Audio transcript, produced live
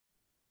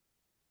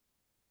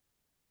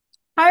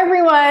Hi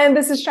everyone,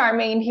 this is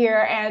Charmaine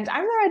here, and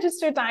I'm a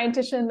registered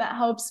dietitian that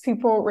helps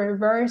people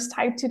reverse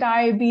type 2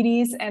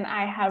 diabetes. And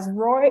I have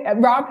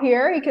Rob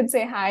here. You can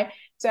say hi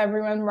to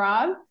everyone,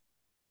 Rob.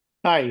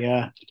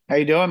 Hi, how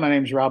you doing? My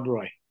name's Rob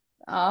Roy.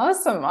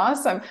 Awesome,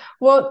 awesome.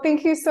 Well,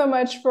 thank you so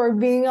much for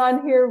being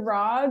on here,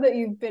 Rob. That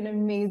you've been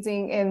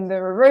amazing in the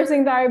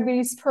reversing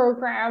diabetes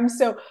program.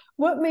 So,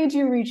 what made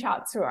you reach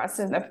out to us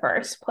in the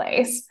first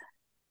place?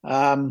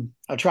 I'll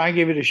try and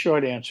give you the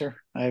short answer.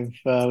 I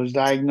was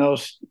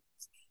diagnosed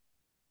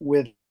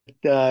with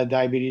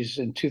diabetes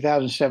in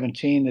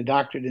 2017. The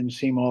doctor didn't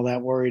seem all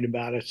that worried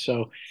about it,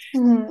 so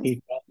Mhm.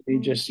 he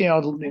just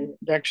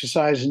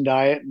exercise and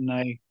diet, and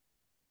I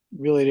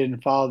really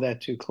didn't follow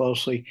that too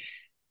closely.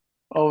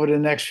 Over the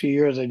next few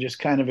years, I just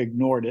kind of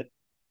ignored it,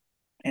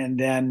 and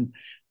then,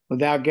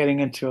 without getting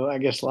into, I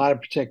guess, a lot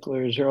of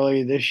particulars,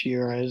 earlier this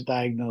year, I was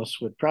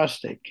diagnosed with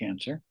prostate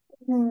cancer.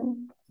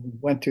 Mhm.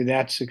 Went through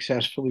that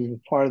successfully.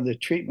 With part of the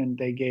treatment,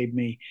 they gave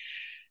me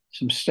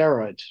some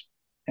steroids.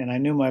 And I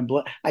knew my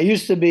blood. I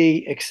used to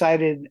be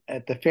excited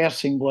at the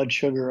fasting blood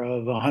sugar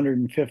of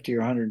 150 or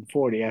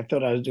 140. I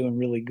thought I was doing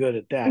really good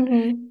at that.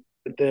 Mhm.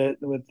 With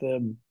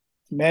the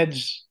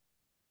meds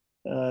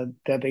that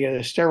they get, the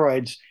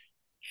steroids,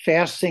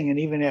 fasting and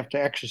even after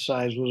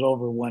exercise was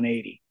over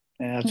 180.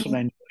 And that's when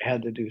I knew I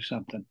had to do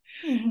something.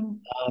 Mhm.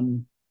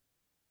 Um,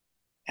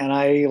 and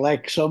I,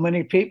 like so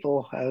many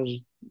people, I was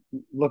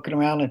looking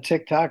around on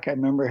TikTok. I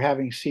remember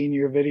having seen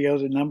your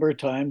videos a number of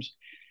times.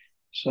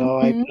 So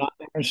I Mhm. got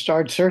there and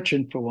started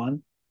searching for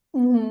one,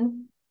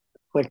 Mhm.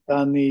 clicked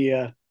on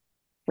the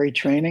free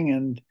training,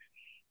 and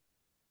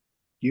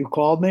you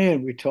called me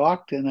and we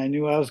talked, and I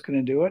knew I was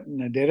going to do it,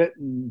 and I did it.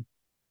 And,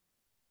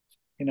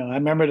 I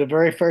remember the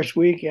very first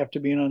week after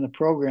being on the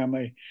program,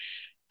 I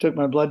took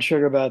my blood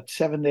sugar about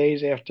 7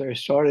 days after I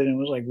started, and it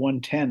was like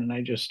 110. And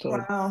I just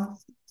thought, Wow.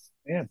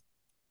 yeah,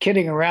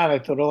 kidding around. I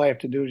thought all I have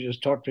to do is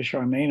just talk to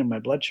Charmaine and my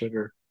blood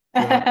sugar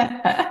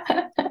dropped.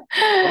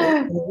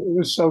 It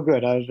was so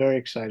good. I was very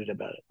excited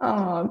about it.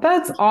 Oh,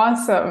 that's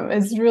awesome.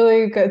 It's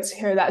really good to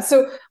hear that.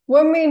 So,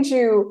 what made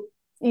you,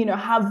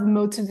 have the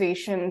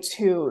motivation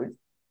to,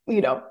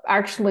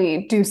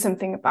 actually do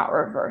something about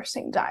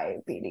reversing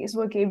diabetes?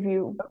 What gave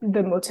you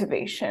the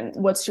motivation?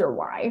 What's your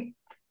why?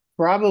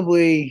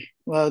 Probably,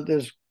 well,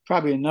 there's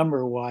probably a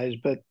number of whys,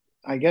 but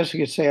I guess you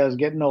could say I was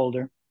getting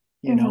older,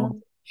 Hmm.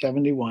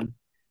 71.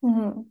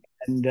 Hmm.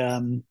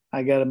 And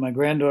I got my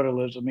granddaughter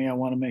lives with me. I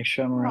want to make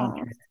sure I'm around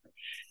Oh. her.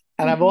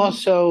 And I've Hmm.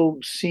 also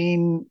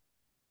seen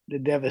the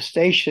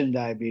devastation of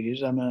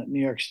diabetes. I'm a New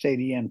York State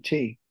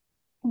EMT,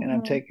 and I've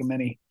Hmm. taken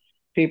many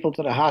people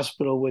to the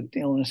hospital with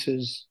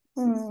illnesses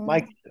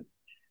like Hmm.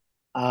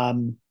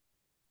 um,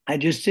 I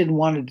just didn't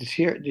want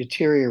to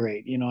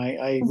deteriorate.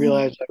 I Hmm.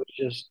 realized I was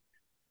just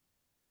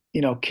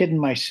kidding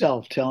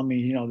myself, telling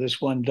me,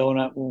 this one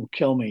donut won't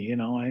kill me.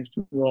 I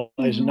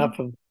realize Hmm. enough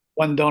of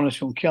one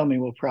donut won't kill me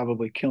will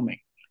probably kill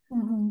me.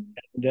 Hmm.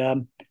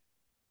 And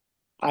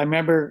I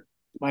remember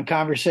my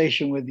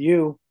conversation with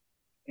you,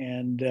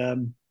 and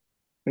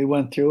we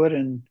went through it,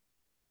 and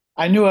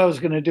I knew I was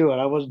going to do it.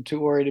 I wasn't too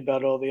worried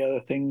about all the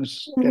other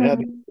things that had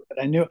to, Hmm.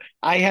 but I knew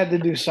I had to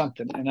do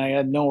something, and I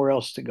had nowhere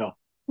else to go.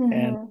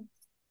 And Hmm.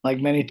 like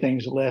many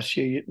things, last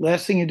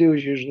thing you do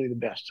is usually the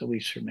best, at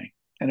least for me.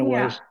 And it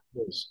Yeah. was.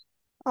 It was.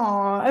 Oh,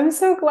 I'm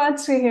so glad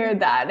to hear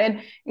that.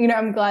 And,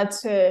 I'm glad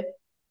to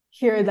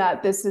hear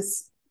that this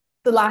is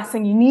the last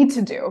thing you need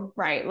to do,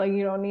 right? Like,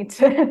 you don't need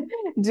to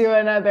do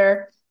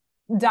another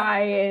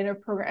diet or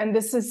program. And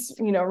this is,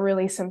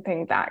 really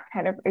something that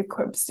kind of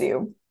equips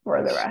you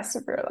for the It's rest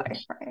of your life,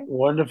 it's right? a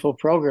wonderful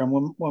program.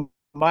 When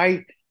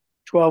my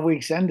 12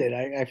 weeks ended,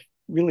 I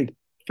really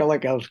felt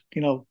like I was,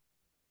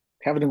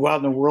 having to go out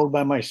in the world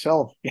by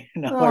myself.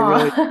 I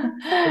really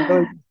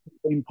Oh.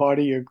 became part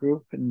of your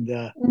group, and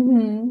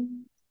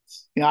Hmm.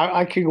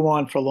 I could go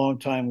on for a long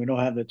time. We don't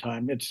have the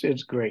time.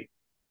 It's great.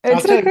 I'll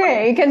It's tell you what,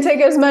 okay. You can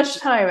take as much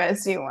time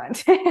as you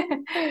want.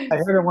 I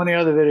heard in one of the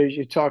other videos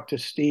you talked to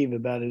Steve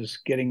about his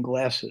getting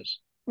glasses,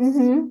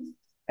 Hmm.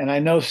 and I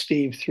know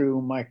Steve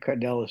through Mike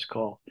Cardella's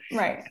call.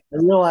 Right. I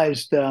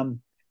realized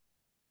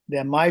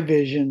that my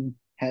vision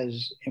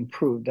has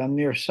improved. I'm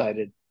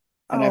nearsighted,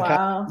 and Oh,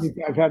 wow.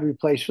 I've had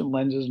replacement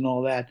lenses and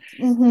all that.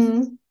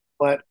 Hmm.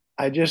 But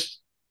I just,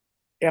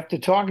 after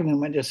talking to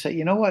him, I just say,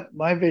 you know what,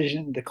 my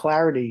vision, the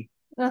clarity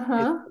is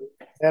Uh-huh.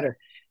 better.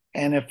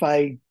 And if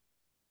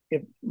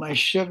my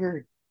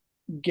sugar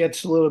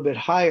gets a little bit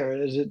higher,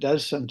 as it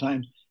does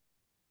sometimes,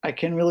 I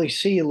can really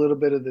see a little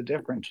bit of the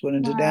difference when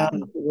it's down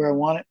Wow. where I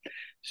want it.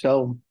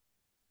 So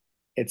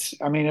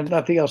I mean, if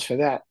nothing else for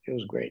that, it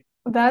was great.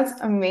 That's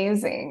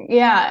amazing.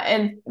 Yeah.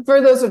 And for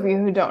those of you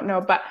who don't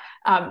know, but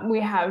we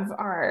have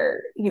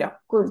our,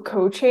 group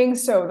coaching.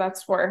 So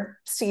that's where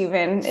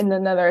Stephen in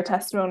another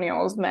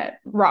testimonials met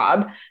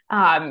Rob.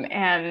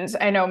 And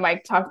I know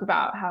Mike talked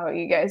about how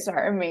you guys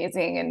are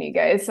amazing and you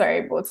guys are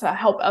able to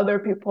help other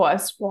people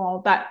as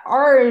well that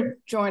are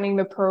joining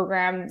the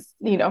program,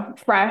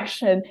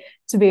 fresh and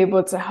to be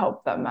able to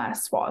help them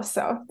as well.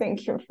 So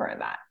thank you for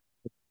that.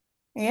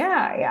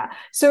 Yeah, yeah.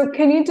 So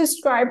can you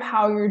describe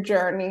how your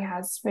journey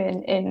has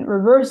been in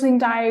reversing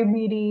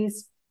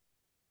diabetes?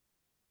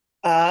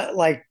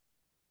 Like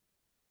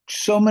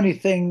so many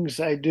things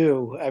I've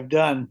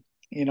done,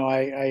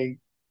 I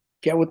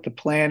get what the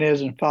plan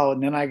is and follow it,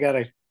 and then I got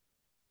to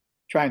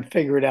try and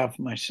figure it out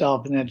for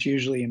myself. And that's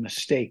usually a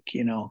mistake.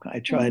 I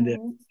tried to,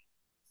 Hmm.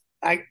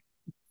 I,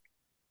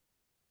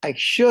 I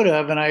should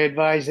have, and I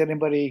advise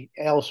anybody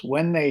else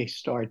when they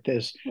start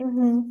this,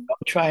 Hmm.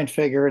 don't try and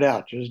figure it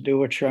out. Just do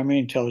what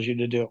Charmaine tells you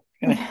to do.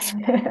 And it's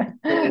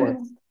it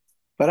works.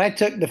 But I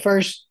took the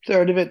first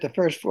third of it, the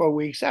first 4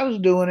 weeks, I was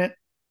doing it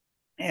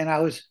and I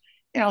was,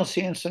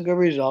 seeing some good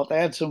results. I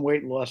had some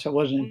weight loss. I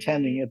wasn't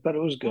intending it, but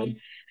it was good.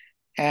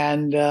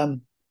 And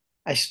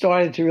I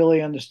started to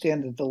really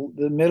understand that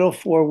the middle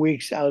 4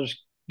 weeks I was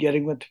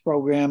getting with the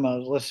program. I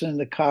was listening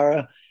to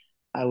Cara.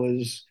 I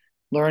was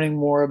learning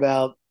more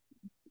about,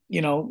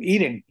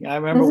 eating. I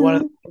remember one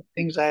of Hmm. the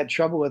things I had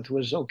trouble with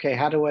was, okay,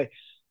 how do I,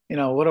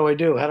 what do I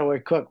do? How do I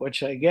cook? What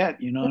should I get?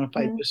 And if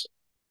I Hmm. just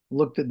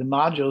looked at the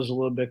modules a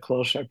little bit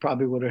closer, I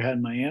probably would have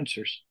had my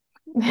answers.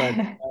 But,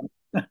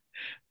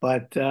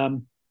 but,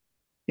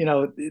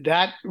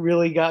 that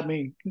really got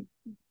me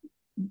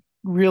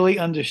really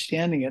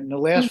understanding it. In the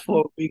last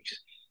 4 weeks,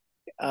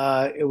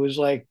 it was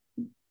like,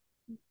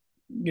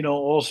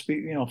 all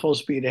speed, full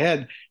speed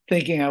ahead,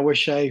 thinking I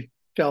wish I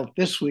felt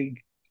this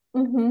week,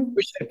 Hmm.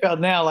 wish I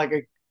felt now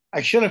like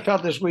I should have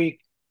felt this way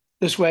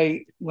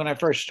when I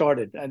first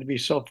started. I'd be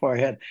so far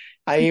ahead.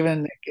 I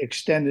even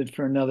extended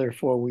for another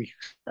 4 weeks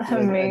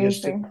because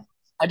Amazing.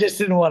 I just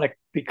didn't want to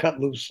be cut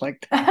loose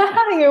like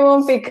that. You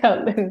won't be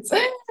cut loose.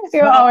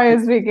 You'll No,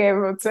 always be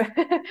able to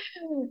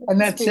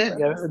and that's speak it.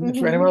 with us.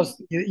 For anyone Hmm.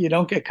 else, you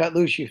don't get cut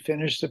loose. You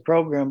finish the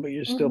program, but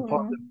you're still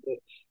Hmm.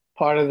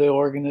 part of the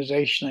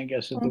organization. I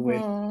guess is the way.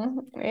 Hmm.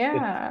 It,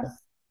 Yeah.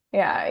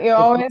 Yeah, you'll it's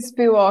always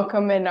be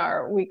welcome in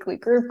our weekly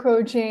group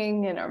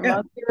coaching and our yeah.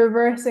 monthly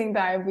reversing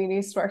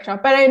diabetes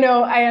workshop. But I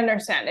know, I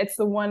understand it's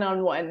the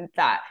one-on-one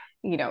that,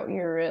 you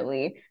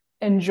really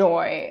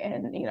enjoy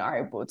and,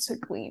 are able to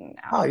glean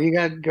Oh, out. you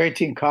got great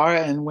team.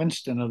 Cara and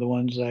Winston are the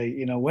ones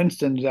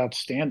Winston's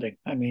outstanding.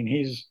 I mean,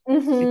 Hmm.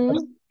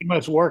 he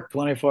must work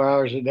 24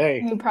 hours a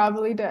day. He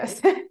probably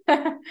does.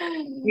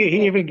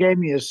 He even gave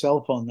me his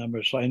cell phone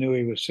number, so I knew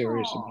he was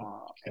serious about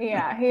Oh, it.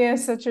 yeah, he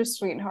is such a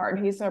sweetheart.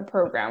 He's a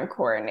program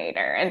coordinator.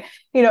 And,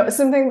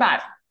 something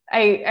that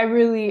I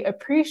really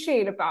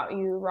appreciate about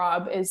you,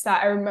 Rob, is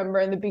that I remember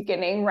in the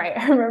beginning, right?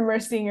 I remember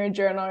seeing your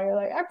journal. You're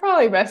like, I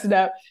probably messed it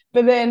up.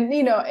 But then,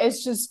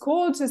 it's just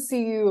cool to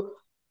see you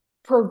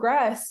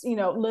progress,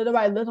 little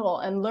by little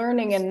and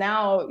learning. And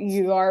now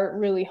you are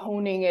really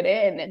honing it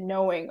in and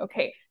knowing,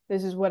 okay,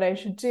 this is what I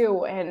should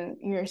do. And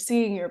you're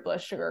seeing your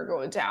blood sugar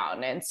go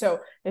down. And so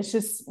it's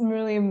just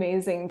really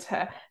amazing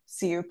to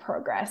see you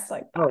progress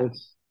like Oh,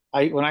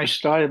 that. when I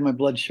started, my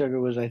blood sugar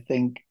was, I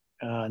think,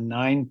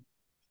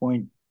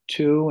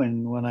 9.2,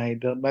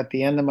 and at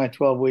the end of my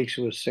 12 weeks,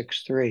 it was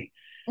 6.3.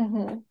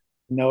 Mm-hmm.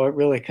 No, it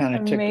really kind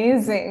of took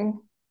Amazing.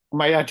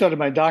 I told him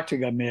my doctor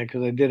got mad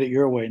because I did it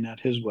your way, not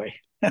his way.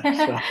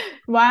 So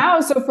Wow.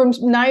 So from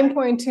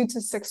 9.2 to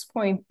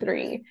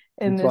 6.3 in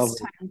in 12 this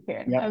weeks. time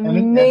period. Yeah, and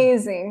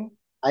Amazing.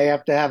 I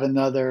have to have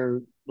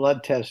another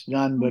blood test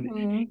done, but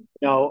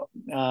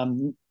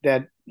Mm-hmm.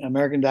 that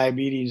American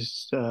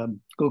Diabetes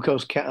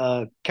glucose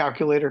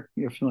calculator.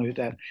 You're familiar with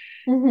that?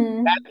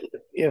 Mm-hmm.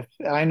 If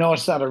I know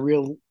it's not a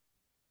real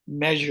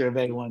measure of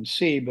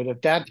A1C, but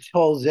if that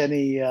holds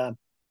any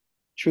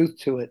truth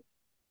to it,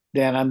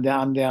 then I'm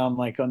down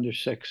like under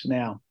 6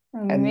 now.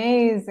 And,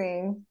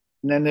 Amazing.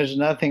 and then there's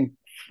nothing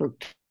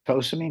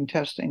fructosamine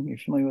testing. You're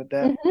familiar with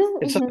that?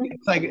 Mm-hmm. Mm-hmm.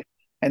 It's like,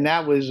 and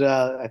that was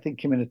I think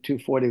came in at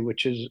 240,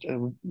 which is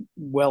a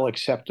well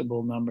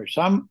acceptable number.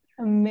 So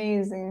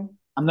Amazing.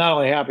 I'm not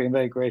only happy, I'm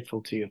very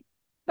grateful to you.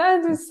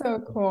 That is so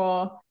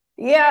cool.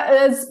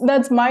 Yeah,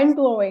 that's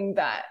mind-blowing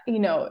that,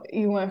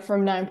 you went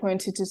from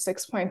 9.2 to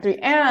 6.3.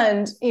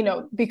 And,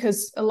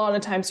 because a lot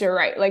of times you're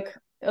right. Like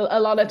a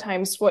lot of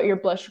times what your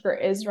blood sugar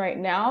is right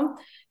now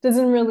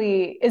isn't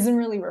really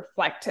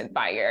reflected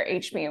by your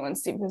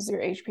HbA1c because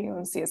your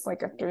HbA1c is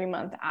like a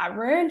 3-month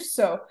average.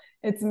 So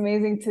it's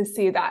amazing to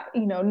see that,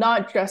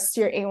 not just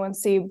your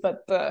A1C,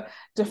 but the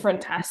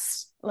different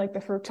tests like the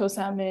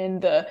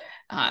fructosamine,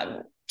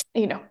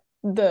 you know,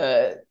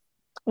 the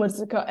what's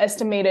it called,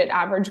 estimated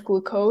average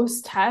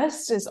glucose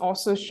test is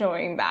also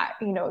showing that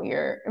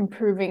you're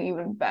improving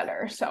even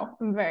better. So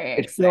I'm very It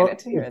excited showed,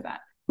 to hear that.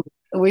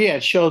 well, yeah,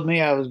 it showed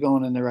me I was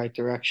going in the right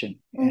direction.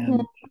 Mm-hmm.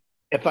 And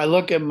if I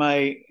look at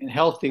my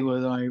healthy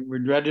with my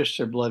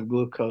registered blood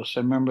glucose, I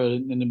remember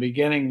in the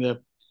beginning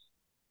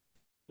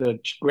the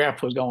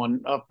graph was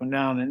going up and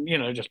down and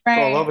just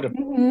all over Right.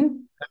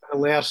 the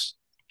last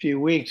few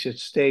weeks it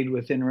stayed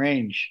within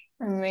range.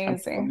 I'm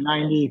Amazing.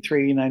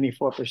 93,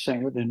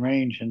 94% within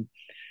range. And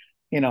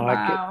I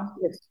could Wow.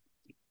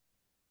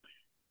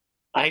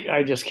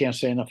 I just can't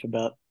say enough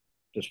about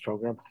this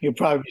program. You'll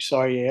probably be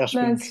sorry you asked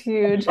me. That's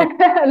huge. No,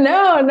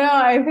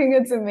 I think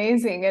it's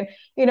amazing. And,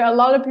 a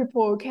lot of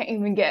people can't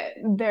even get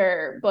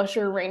their blood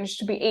sugar range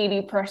to be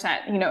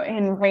 80%,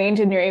 in range,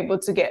 and you're able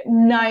to get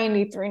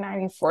 93,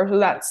 94. So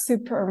that's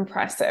super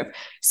impressive.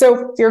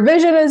 So your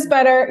vision is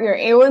better, your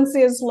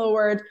A1C is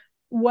lowered.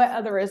 What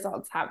other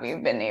results have you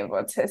been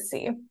able to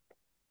see?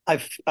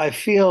 I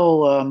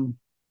feel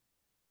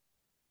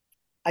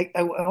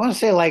I want to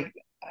say like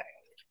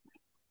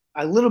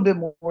a little bit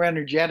more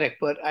energetic,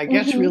 but I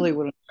guess really Mm-hmm.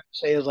 what I'm trying to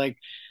say is like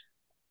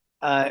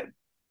uh,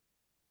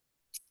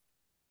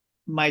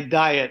 my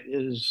diet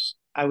is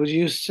I was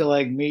used to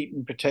like meat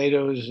and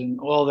potatoes and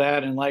all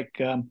that, and like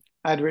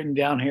I'd written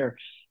down here,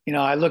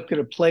 I looked at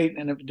a plate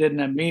and if it didn't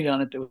have meat on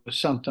it, there was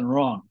something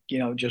wrong.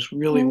 It just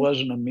really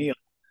wasn't a meal.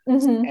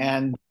 Mm-hmm.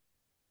 And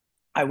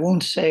I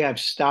won't say I've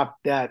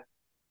stopped that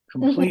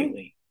Mm-hmm.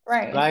 completely,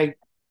 but Right.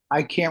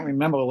 I can't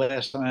remember the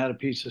last time I had a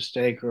piece of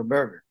steak or a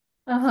burger.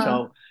 Uh-huh.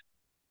 So,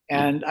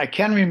 and I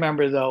can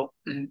remember though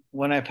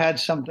when I've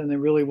had something that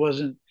really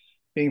wasn't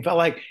being felt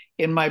like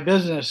in my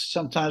business.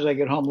 Sometimes I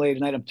get home late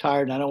at night, I'm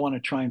tired, and I don't want to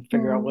try and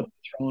figure out what to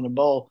throw in a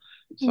bowl,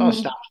 so I'll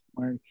stop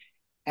Mm-hmm. somewhere.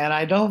 And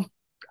I don't.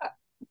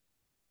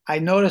 I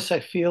notice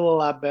I feel a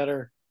lot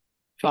better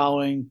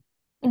following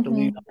the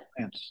lean Mm-hmm.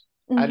 plants.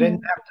 I didn't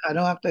Mm-hmm. have to, I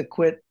don't have to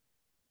quit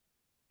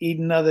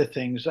eating other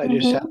things. I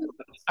just have to. Mm-hmm.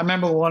 I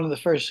remember one of the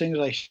first things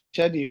I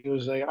said to you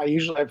was like, I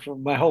usually, for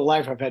my whole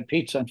life, I've had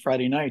pizza on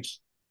Friday nights.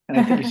 And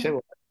I think you said,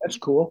 well, that's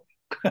cool.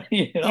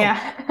 you know, you can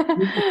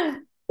Yeah.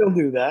 still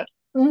do that.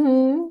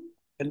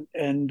 Mm-hmm.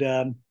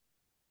 And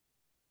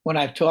when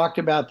I've talked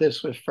about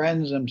this with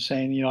friends, I'm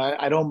saying,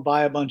 I don't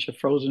buy a bunch of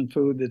frozen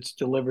food that's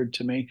delivered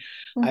to me.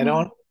 I Mm-hmm.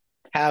 don't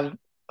have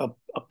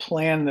a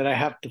plan that I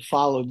have to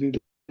follow, do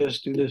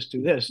this, do this,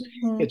 do this.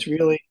 Mm-hmm. It's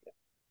really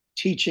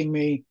teaching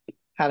me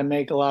how to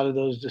make a lot of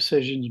those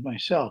decisions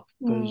myself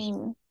because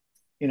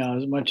Mm.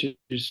 as much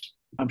as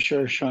I'm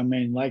sure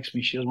Charmaine likes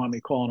me, she doesn't want me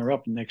calling her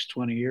up in the next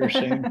 20 years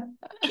saying,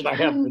 should I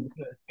have to,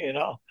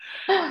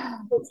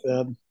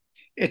 but,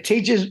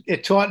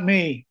 it taught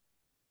me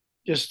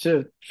just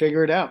to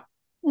figure it out,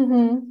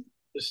 Mm-hmm.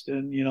 just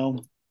to,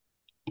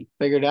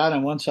 figure it out.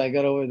 And once I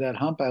got over that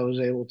hump, I was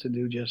able to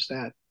do just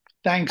that.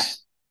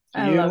 Thanks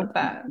to I you. love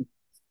that.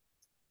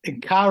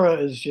 And Kara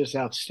is just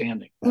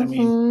outstanding. I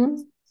mean,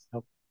 Mm-hmm.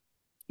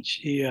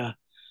 she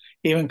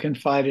even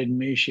confided in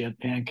me she had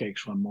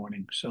pancakes one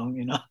morning. So,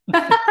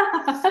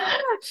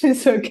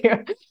 She's so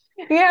cute.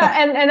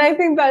 Yeah, and I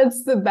think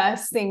that's the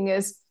best thing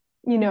is,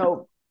 you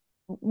know,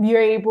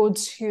 you're able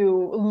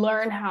to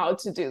learn how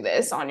to do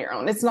this on your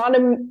own. It's not a,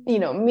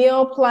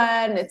 meal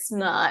plan. It's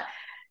not,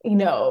 you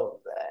know,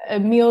 a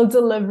meal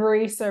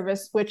delivery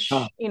service, uh, which,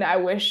 I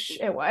wish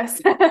it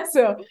was.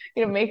 So,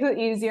 makes it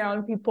easier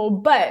on people,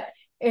 but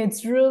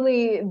it's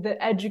really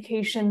the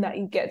education that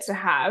you get to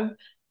have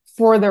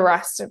for the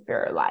rest of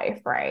your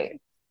life, right?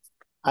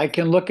 I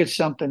can look at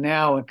something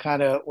now and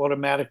kind of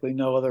automatically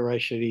know whether I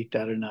should eat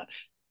that or not.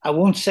 I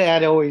won't say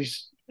I'd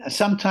always,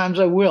 sometimes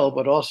I will,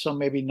 but also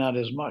maybe not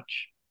as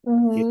much. You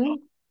know, Mm-hmm.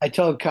 I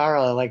told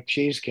Carl I like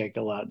cheesecake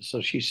a lot,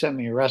 so she sent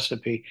me a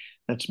recipe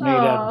that's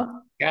made out of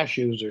Oh.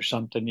 cashews or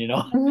something. I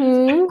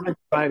Mm-hmm. haven't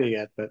tried it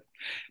yet, but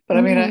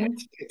I mean, Mm-hmm.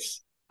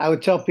 I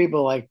would tell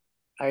people like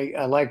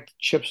I like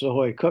Chips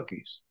Ahoy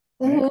cookies,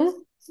 right?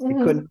 Mm-hmm. I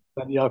Mm-hmm. couldn't,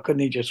 but I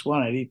couldn't eat just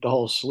one. I'd eat the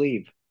whole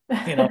sleeve,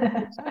 you know.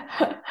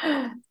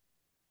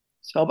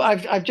 So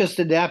I've just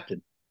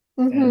adapted,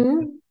 and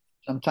Mm-hmm.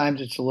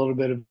 sometimes it's a little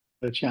bit of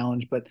a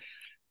challenge, but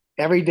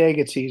every day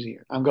gets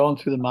easier. I'm going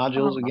through the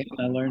modules again.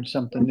 I learned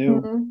something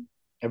new Mhm.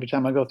 every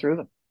time I go through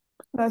them.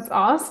 That's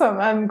awesome.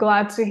 I'm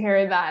glad to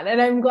hear that.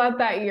 And I'm glad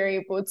that you're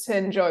able to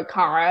enjoy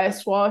Kara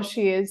as well.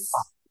 She is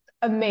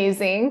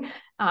amazing.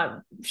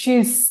 She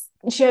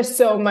has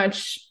so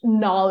much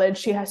knowledge.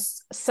 She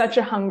has such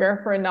a hunger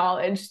for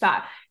knowledge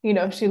that,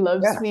 she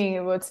loves Yeah. being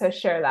able to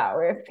share that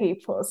with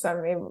people.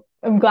 So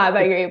I'm glad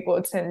that you're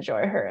able to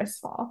enjoy her as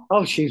well.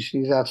 Oh, she's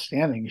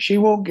outstanding. She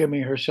won't give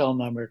me her cell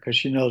number because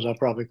she knows I'll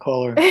probably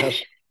call her and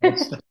pester her.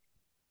 She,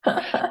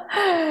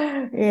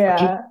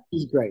 Yeah.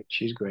 she's great.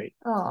 She's great.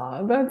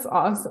 Oh, that's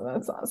awesome.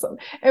 That's awesome.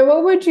 And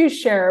what would you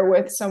share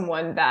with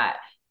someone that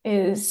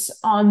is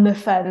on the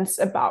fence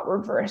about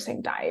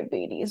reversing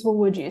diabetes? What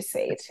would you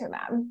say to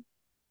them?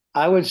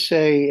 I would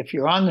say if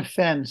you're on the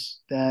fence,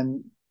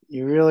 then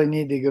you really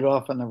need to get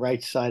off on the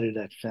right side of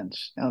that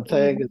fence. And I'll tell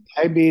you, 'cause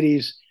Mm-hmm.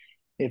 diabetes,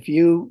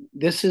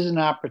 this is an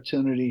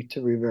opportunity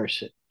to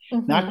reverse it,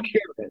 not Mm-hmm.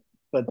 cure it,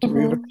 but to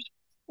reverse.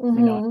 Mm-hmm.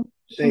 You know, Mm-hmm.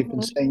 safe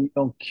in saying you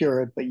don't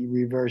cure it, but you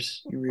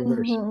reverse it.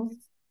 Mm-hmm.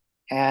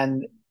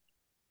 And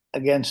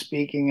again,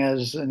 speaking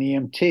as an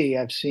EMT,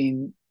 I've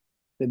seen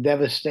the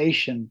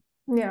devastation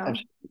Yeah. of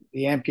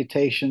the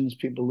amputations,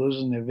 people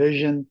losing their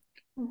vision,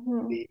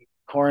 Mm-hmm. the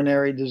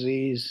coronary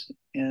disease,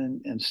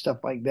 and stuff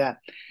like that.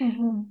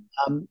 Mm-hmm.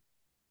 Um,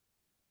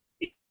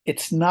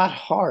 it's not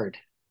hard.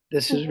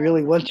 This is Mm-hmm.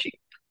 really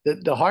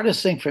the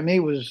hardest thing for me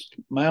was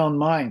my own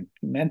mind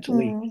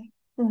mentally,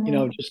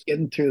 Mm-hmm. just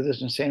getting through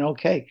this and saying,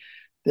 okay,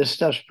 this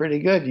stuff's pretty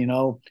good.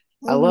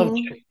 I love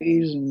Mm-hmm.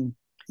 chickpeas and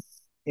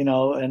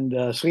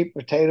and sweet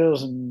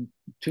potatoes and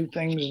two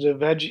things of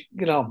veg.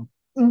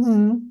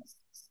 Hmm.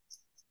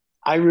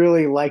 I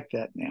really like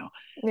that now.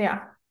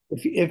 Yeah.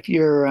 If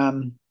you're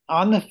on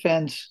the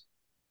fence,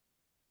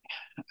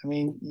 I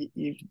mean,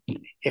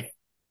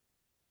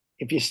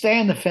 if you stay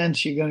on the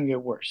fence, you're going to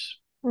get worse.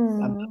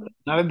 I'm Mm.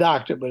 not a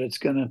doctor, but it's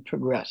going to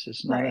progress.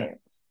 It's not a. Right.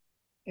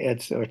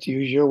 It's to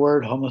use your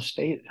word,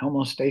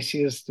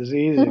 homostasis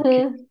disease.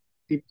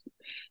 Hmm.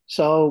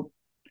 So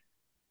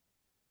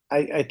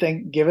I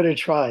think give it a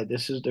try.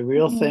 This is the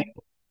real thing.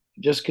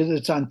 Hmm. Just because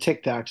it's on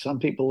TikTok, some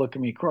people look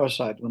at me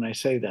cross-eyed when I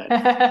say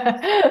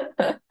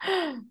that.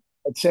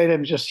 I'd say to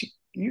them, just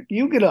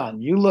you get on,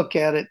 you look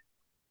at it,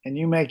 and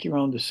you make your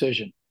own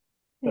decision.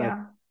 But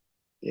Yeah.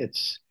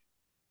 it's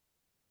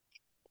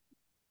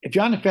if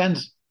you're on the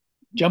fence,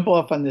 jump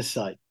off on this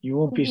side. Hmm. You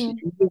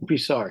won't be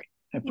sorry.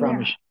 I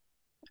promise Yeah.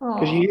 you.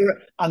 Because you Oh.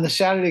 hear on the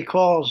Saturday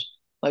calls,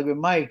 like with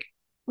Mike,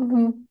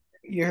 Hmm.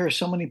 you hear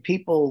so many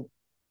people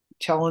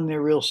telling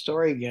their real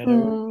story again.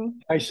 Mm.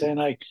 I saying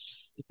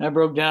I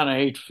broke down, I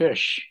ate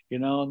fish,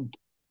 and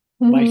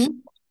Mike said, Hmm.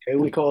 okay,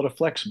 we call it a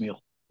flex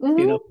meal, you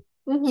Hmm. know,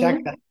 Hmm.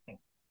 second. So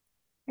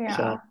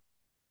Yeah.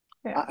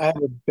 Yeah. I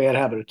have a bad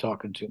habit of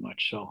talking too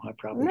much, so I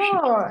probably should.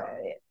 No,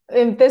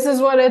 if this is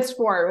what it's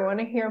for, we want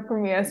to hear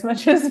from you as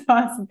much as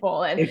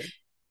possible. And It's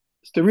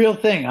it's the real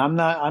thing.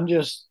 I'm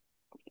just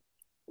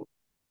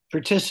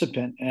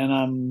participant, and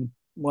I'm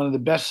one of the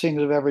best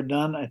things I've ever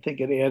done. I think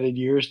it added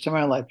years to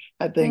my life.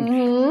 I think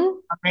hmm.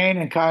 Maine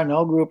and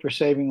Cardinal Group are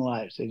saving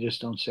lives. They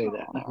just don't say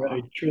that. I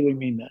Aw. truly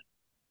mean that.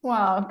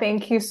 Wow,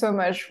 thank you so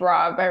much,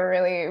 Rob. I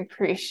really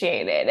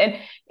appreciate it. And,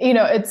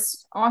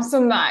 it's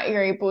awesome that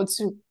you're able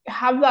to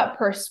have that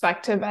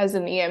perspective as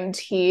an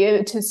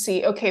EMT to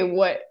see, okay,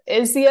 what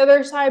is the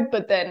other side,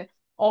 but then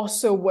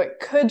also what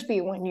could be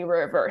when you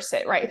reverse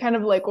it, right? Kind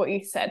of like what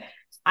you said.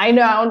 I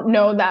now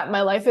know that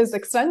my life is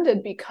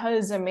extended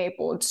because I'm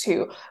able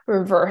to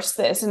reverse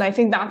this. And I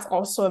think that's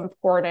also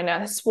important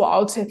as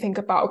well to think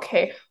about,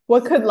 okay,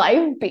 what could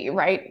life be,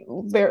 right?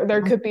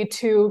 There could be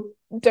two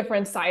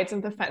different sides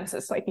of the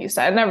fences, like you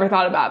said. I never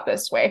thought about it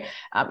this way,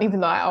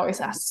 even though I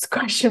always ask this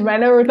question, but I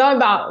never thought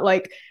about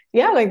like,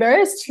 yeah, like there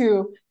is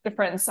two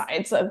different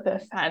sides of the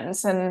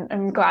fence, and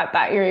I'm glad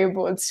that you're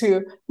able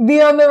to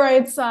be on the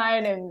right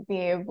side and be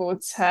able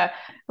to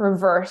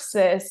reverse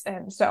this.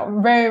 And so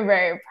I'm very,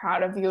 very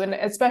proud of you, and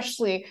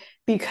especially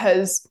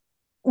because,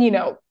 you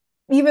know,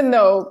 even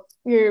though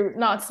you're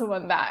not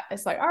someone that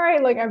is like, all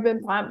right, like I've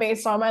been plant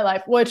based all my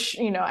life, which,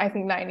 I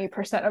think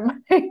 90% of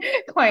my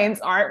clients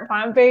aren't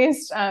plant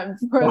based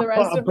for the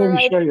rest I'm of their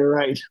pretty life. sure you're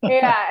right.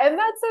 Yeah. And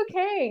that's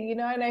okay,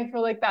 and I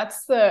feel like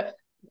that's the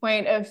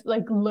point of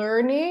like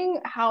learning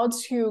how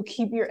to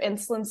keep your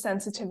insulin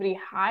sensitivity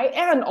high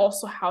and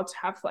also how to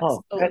have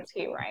Oh,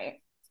 flexibility, right?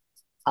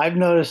 I've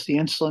noticed the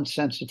insulin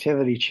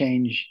sensitivity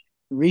change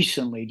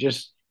recently,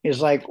 just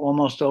is like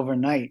almost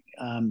overnight.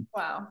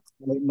 Wow.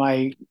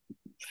 My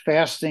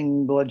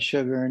fasting blood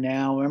sugar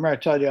now, remember I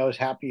told you I was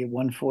happy at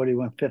 140,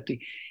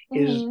 150,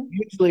 is Mm-hmm.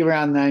 usually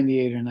around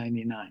 98 or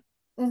 99,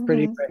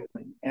 pretty Mm-hmm.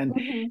 regularly.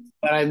 Mm-hmm.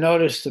 But I've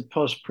noticed the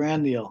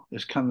postprandial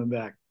is coming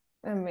back.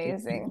 It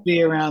used to Amazing.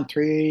 be around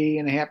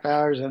 3.5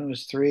 hours, and it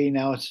was three.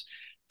 Now it's,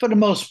 for the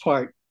most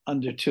part,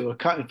 under two.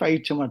 If I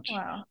eat too much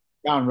Wow.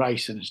 brown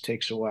rice, and it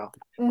takes a while.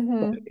 But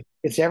Mm-hmm.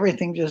 it's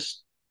everything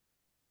just,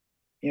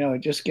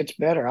 it just gets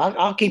better.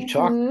 I'll keep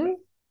talking.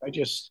 Mm-hmm. I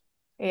just,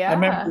 I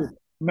Yeah.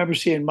 remember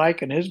seeing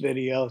Mike in his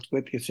videos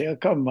with you say, "Oh,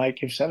 come,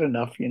 Mike, you've said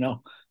enough," And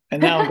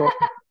now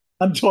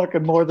I'm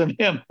talking more than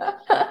him.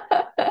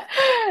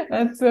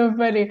 That's so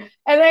funny.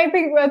 And I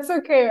think that's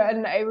okay.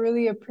 And I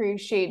really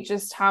appreciate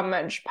just how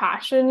much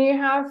passion you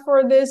have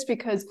for this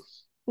because,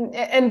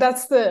 and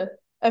that's the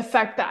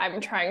effect that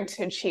I'm trying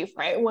to achieve,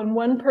 right? When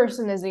one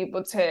person is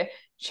able to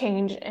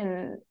change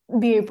and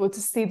be able to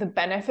see the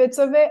benefits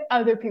of it,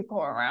 other people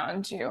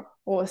around you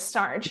will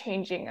start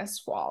changing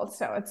as well.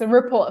 So it's a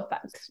ripple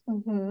effect.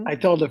 Mm-hmm. I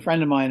told a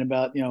friend of mine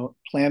about,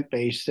 plant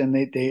based, and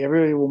they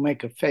everybody will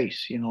make a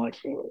face, and you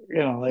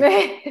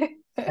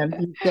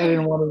said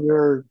in one of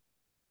your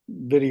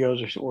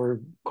videos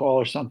or call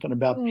or something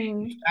about it's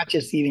Mm-hmm. not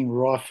just eating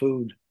raw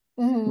food,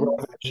 raw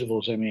Mm-hmm.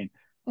 vegetables, I mean,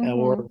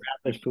 or Mm-hmm.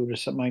 rapid food or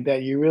something like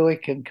that. You really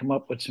can come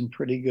up with some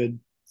pretty good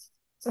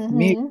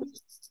meals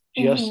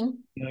Mm-hmm. just,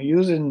 Mm-hmm.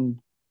 using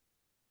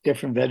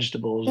different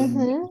vegetables. And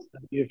Mm-hmm.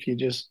 if you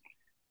just,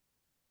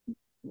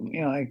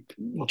 like,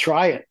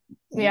 try it.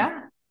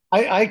 Yeah.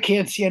 I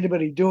can't see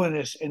anybody doing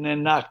this and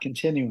then not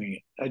continuing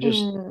it.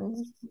 Mm.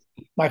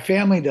 My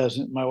family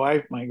doesn't. My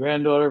wife, my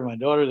granddaughter, my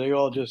daughter, they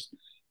all just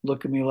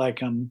look at me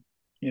like I'm,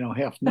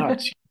 half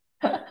nuts.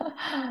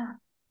 I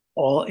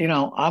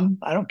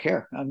don't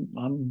care.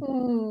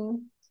 Mm.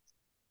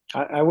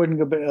 I wouldn't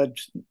go back.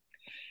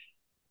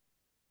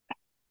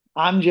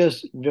 I'm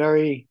just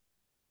very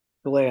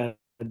glad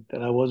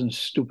that I wasn't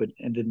stupid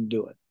and didn't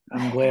do it.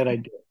 I'm glad I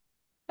did.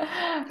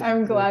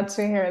 I'm glad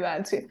to hear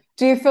that too.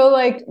 Do you feel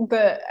like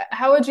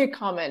how would you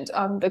comment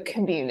on the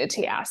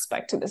community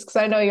aspect to this? Because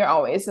I know you're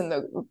always in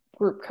the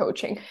group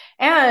coaching.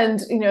 And,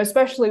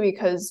 especially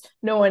because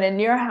no one in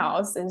your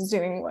house is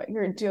doing what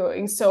you're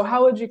doing. So how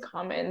would you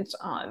comment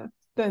on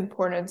the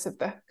importance of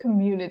the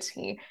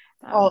community?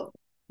 Well,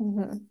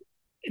 Mm-hmm.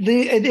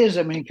 it is.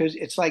 I mean, because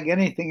it's like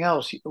anything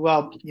else.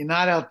 Well, you're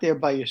not out there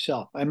by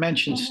yourself. I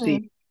mentioned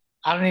Steve.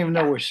 Mm-hmm. I don't even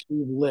know Yeah. where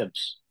Steve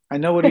lives. I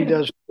know what he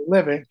does for a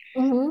living.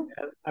 Mm-hmm.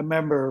 I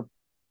remember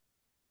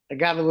I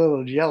got a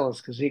little jealous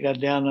because he got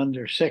down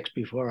under 6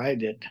 before I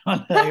did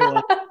on the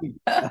A1C.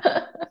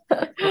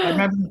 But I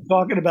remember him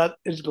talking about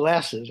his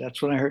glasses.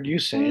 That's when I heard you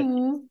say it.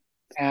 Mm-hmm.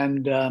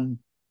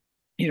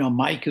 And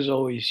Mike is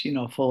always,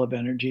 full of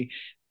energy.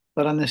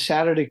 But on the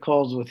Saturday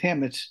calls with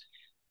him, it's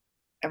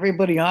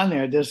everybody on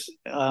there.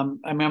 I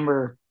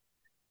remember,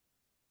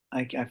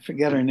 I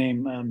forget her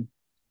name.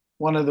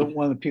 One of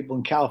the people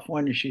in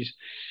California. She's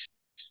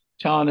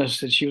telling us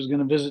that she was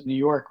going to visit New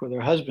York with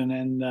her husband,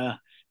 and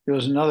there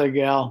was another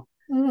gal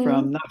from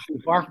Mm-hmm. not too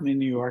far from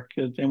New York,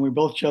 and we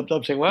both jumped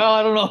up saying, "Well,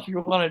 I don't know if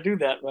you want to do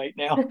that right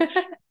now."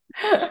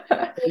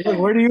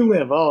 Where do you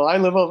live? Oh, I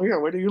live over here.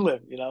 Where do you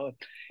live? But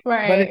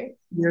Right.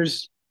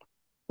 there's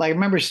like I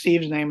remember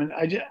Steve's name, and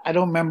I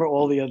don't remember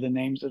all the other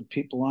names of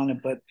people on it,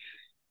 but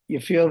you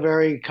feel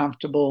very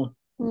comfortable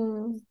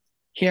Mm-hmm.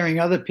 hearing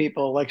other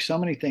people like so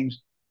many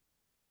things,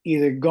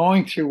 either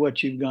going through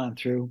what you've gone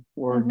through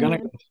or gonna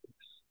Mm-hmm. go,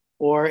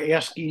 or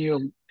asking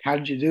you, how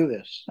did you do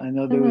this? I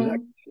know there was,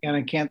 Mm-hmm. and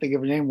I can't think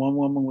of her name. One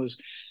woman was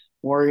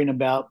worrying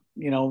about,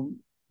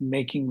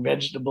 making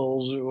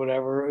vegetables or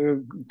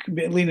whatever,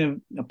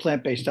 leading a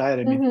plant-based diet.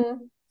 I mean,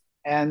 Mm-hmm.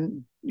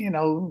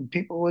 and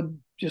people would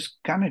just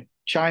kind of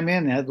chime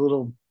in, had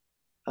little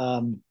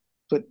um,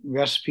 put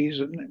recipes,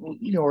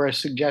 or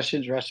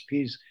suggestions,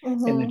 recipes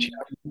in the chat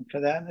Mm-hmm. for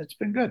that. And it's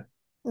been good.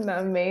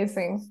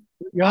 Amazing.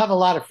 You'll have a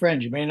lot of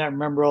friends. You may not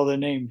remember all their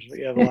names, but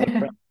you have a lot of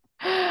friends.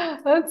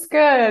 That's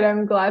good.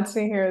 I'm glad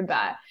to hear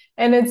that.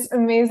 And it's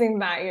amazing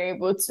that you're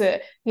able to,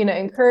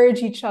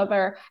 encourage each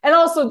other. And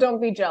also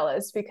don't be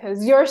jealous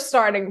because your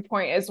starting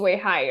point is way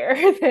higher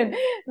than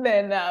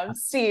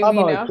Steve, I'm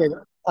only kidding.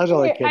 I was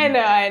only Yeah, kidding.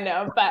 I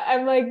know. But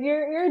I'm like,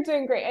 you're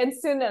doing great. And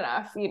soon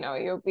enough,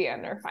 you'll be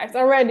under 5.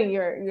 Already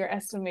your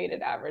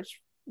estimated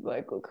average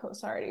blood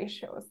glucose already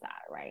shows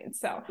that, right?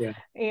 So, Yeah.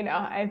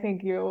 I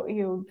think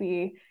you'll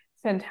be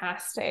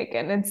fantastic.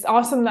 And it's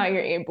awesome that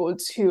you're able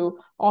to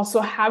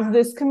also have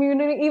this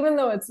community, even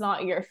though it's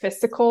not your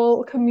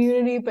physical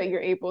community, but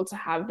you're able to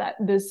have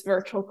this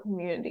virtual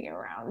community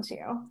around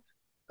you.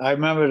 I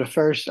remember the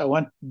first I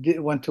went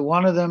to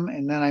one of them,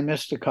 and then I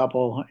missed a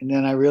couple, and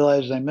then I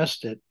realized I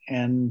missed it,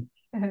 and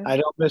I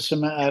don't miss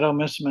them. I don't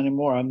miss them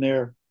anymore. I'm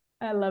there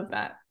I love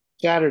that.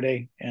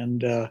 Saturday,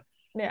 and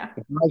Yeah.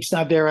 if Mike's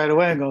not there right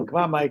away, I'm going, come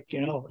on, Mike,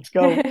 let's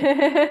go.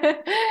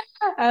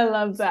 I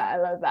love that. I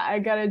love that. I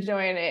gotta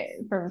join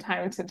it from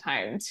time to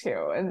time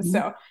too. And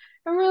so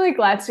I'm really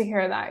glad to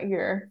hear that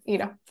you're,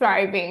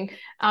 thriving.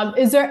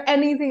 Is there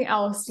anything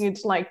else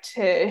you'd like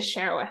to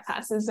share with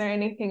us? Is there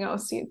anything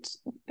else you'd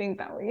think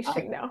that we I,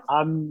 should know?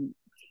 I'm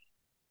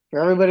For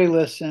everybody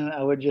listening.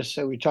 I would just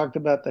say we talked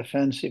about the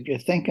fence. If you're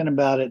thinking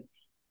about it,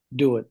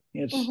 do it.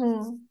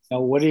 Mm-hmm.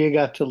 What do you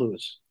got to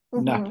lose?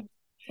 Mm-hmm. Nothing.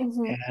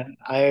 Mm-hmm.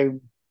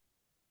 And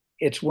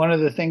it's one of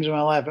the things in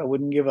my life I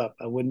wouldn't give up.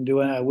 I wouldn't do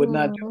it. I would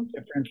not do Mm-hmm.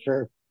 it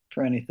different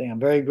for anything. I'm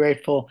very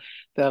grateful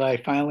that I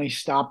finally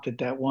stopped at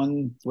that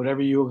one,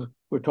 whatever you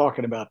were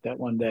talking about that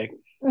one day,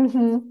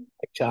 Mm-hmm.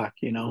 TikTok.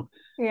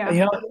 Yeah.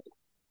 You know,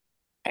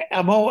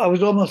 I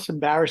was almost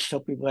embarrassed to tell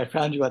people I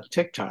found you on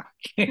TikTok.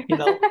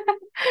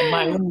 On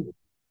my own,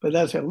 but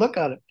that's it. Look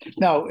at it.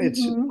 No,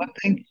 it's one Mm-hmm.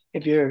 thing.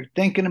 If you're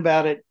thinking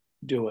about it,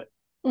 do it.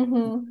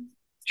 Mm-hmm.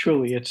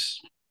 Truly,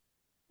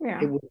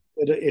 Yeah.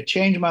 it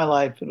changed my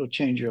life. It'll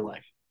change your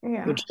life. It'll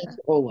Yeah. change the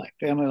whole life,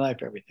 family life,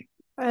 everything.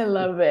 I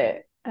love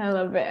it. I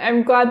love it.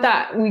 I'm glad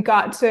that we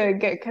got to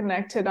get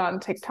connected on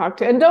TikTok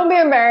too. And don't be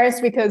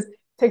embarrassed because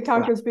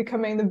TikTok Yeah. is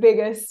becoming the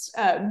biggest,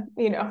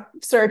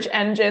 search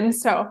engine.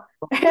 So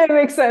it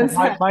makes sense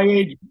My, that my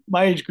age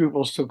my age group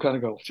will still kind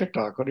of go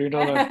TikTok. What are you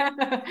doing?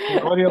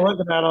 What are you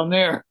looking at on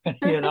there?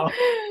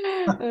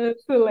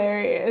 It's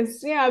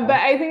hilarious. Yeah, but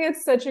I think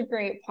it's such a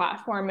great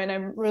platform, and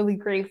I'm really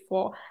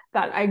grateful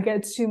that I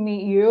get to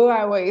meet you.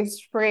 I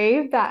always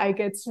pray that I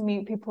get to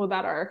meet people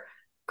that are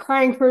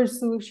crying for a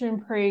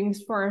solution, praying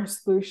for a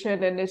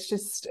solution, and it's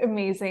just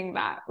amazing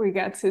that we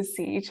get to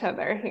see each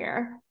other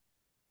here.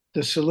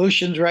 The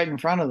solution's right in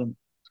front of them.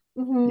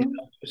 Mm-hmm.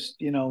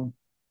 Just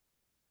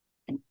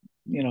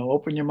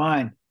open your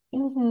mind.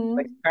 Like Mm-hmm.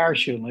 a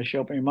parachute, unless you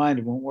open your mind,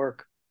 it won't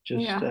work.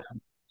 Just Yeah.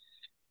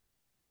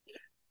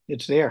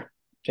 it's there.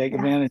 Take Yeah.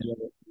 advantage of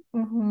it.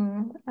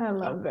 I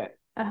love it.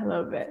 I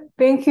love it.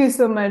 Thank you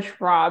so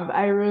much, Rob.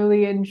 I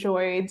really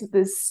enjoyed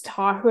this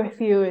talk with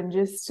you and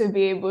just to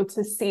be able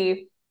to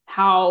see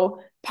how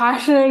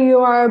passionate you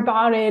are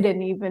about it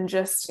and even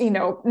just,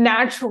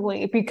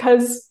 naturally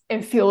because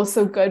it feels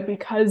so good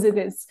because it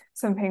is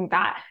something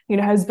that,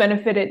 has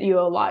benefited you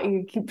a lot.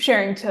 You keep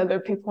sharing to other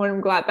people and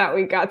I'm glad that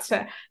we got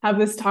to have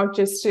this talk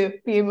just to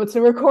be able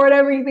to record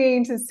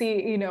everything to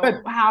see,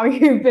 Good. how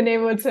you've been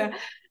able to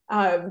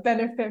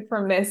benefit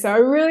from this. So I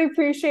really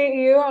appreciate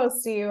you. I'll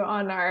see you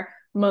on our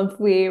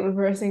monthly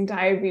reversing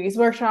diabetes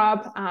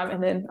workshop.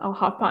 And then I'll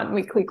hop on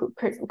weekly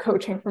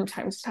coaching from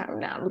time to time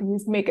now.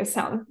 Please make it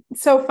sound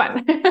so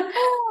fun.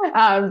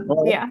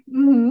 Well, Yeah.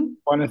 Mm-hmm.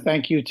 I want to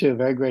thank you too.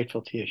 Very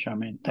grateful to you,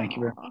 Charmaine. Thank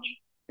you very Aw. much.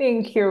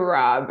 Thank you,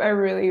 Rob. I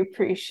really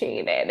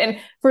appreciate it. And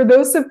for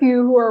those of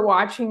you who are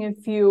watching,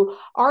 if you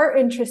are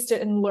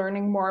interested in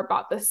learning more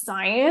about the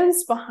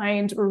science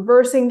behind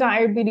reversing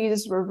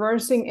diabetes,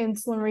 reversing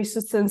insulin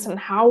resistance, and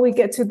how we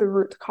get to the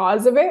root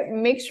cause of it,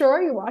 make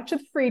sure you watch the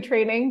free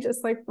training,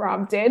 just like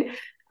Rob did.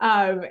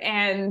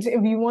 And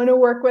if you want to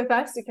work with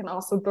us, you can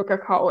also book a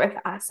call with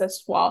us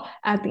as well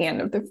at the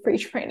end of the free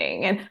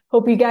training. And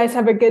hope you guys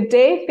have a good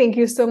day. Thank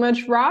you so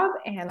much, Rob.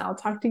 And I'll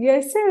talk to you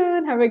guys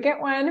soon. Have a good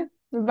one.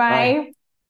 Bye. Bye.